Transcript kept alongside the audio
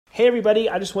Hey everybody,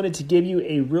 I just wanted to give you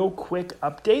a real quick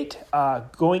update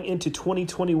going into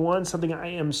 2021, something I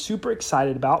am super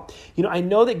excited about. I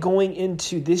know that going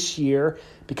into this year,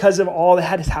 because of all that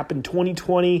has happened in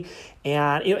 2020,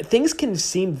 and things can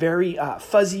seem very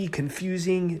fuzzy,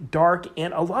 confusing, dark,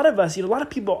 and a lot of us, a lot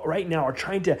of people right now are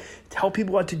trying to tell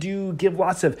people what to do, give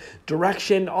lots of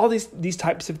direction, all these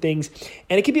types of things,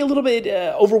 and it can be a little bit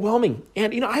overwhelming.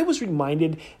 And I was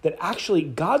reminded that actually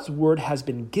God's word has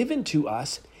been given to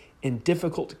us in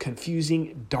difficult,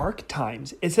 confusing, dark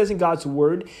times. It says in God's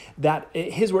word that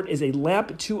his word is a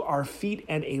lamp to our feet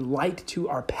and a light to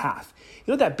our path.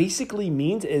 What that basically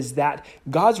means is that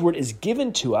God's word is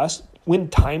given to us when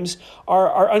times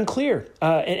are unclear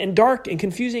and dark and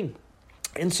confusing.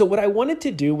 And so what I wanted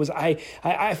to do was I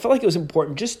felt like it was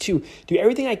important just to do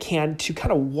everything I can to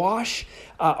kind of wash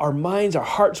our minds, our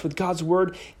hearts with God's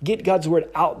word, get God's word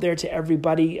out there to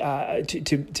everybody,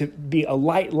 to be a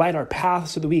light our path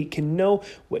so that we can know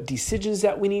what decisions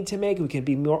that we need to make. We can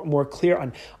be more clear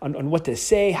on what to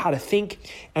say, how to think.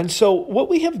 And so what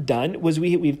we have done was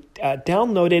we've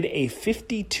downloaded a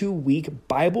 52-week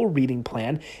Bible reading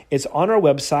plan. It's on our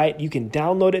website. You can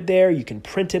download it there. You can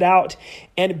print it out.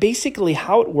 And basically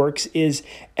how it works is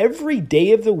every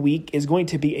day of the week is going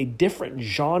to be a different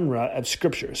genre of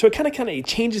scripture. So it kind of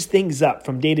changes things up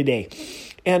from day to day.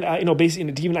 And, basically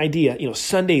to give you an idea,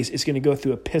 Sundays is going to go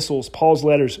through epistles, Paul's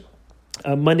letters.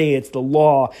 Monday, it's the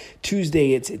law.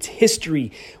 Tuesday, it's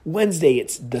history. Wednesday,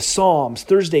 it's the Psalms.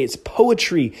 Thursday, it's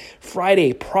poetry.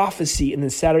 Friday, prophecy. And then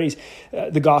Saturdays,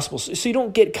 the Gospels. So you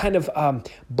don't get kind of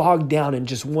bogged down in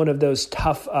just one of those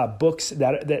tough books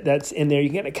that's in there.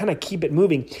 You can kind of keep it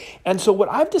moving. And so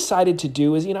what I've decided to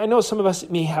do is, I know some of us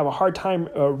may have a hard time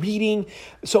reading.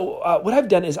 So what I've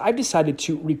done is I've decided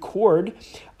to record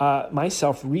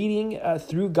myself reading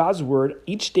through God's word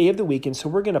each day of the week. And so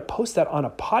we're going to post that on a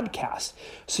podcast.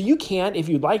 So you can, if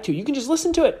you'd like to, you can just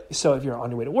listen to it. So if you're on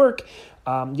your way to work,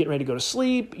 getting ready to go to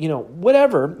sleep,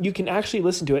 whatever, you can actually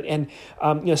listen to it. And,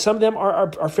 some of them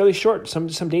are fairly short. Some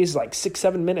days like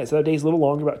 6-7 minutes, other days a little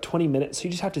longer, about 20 minutes. So you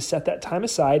just have to set that time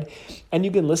aside and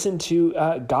you can listen to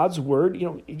God's word,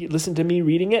 you listen to me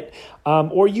reading it,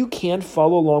 or you can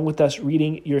follow along with us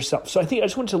reading yourself. So I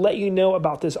just wanted to let you know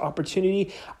about this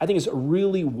opportunity. I think it's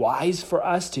really wise for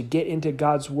us to get into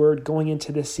God's word going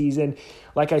into this season.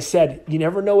 Like I said, you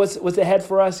never know what's ahead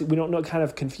for us. We don't know what kind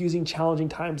of confusing, challenging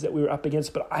times that we were up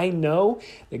against, but I know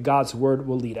that God's word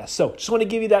will lead us. So just want to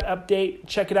give you that update.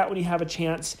 Check it out when you have a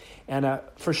chance. And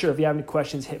for sure, if you have any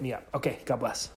questions, hit me up. Okay, God bless.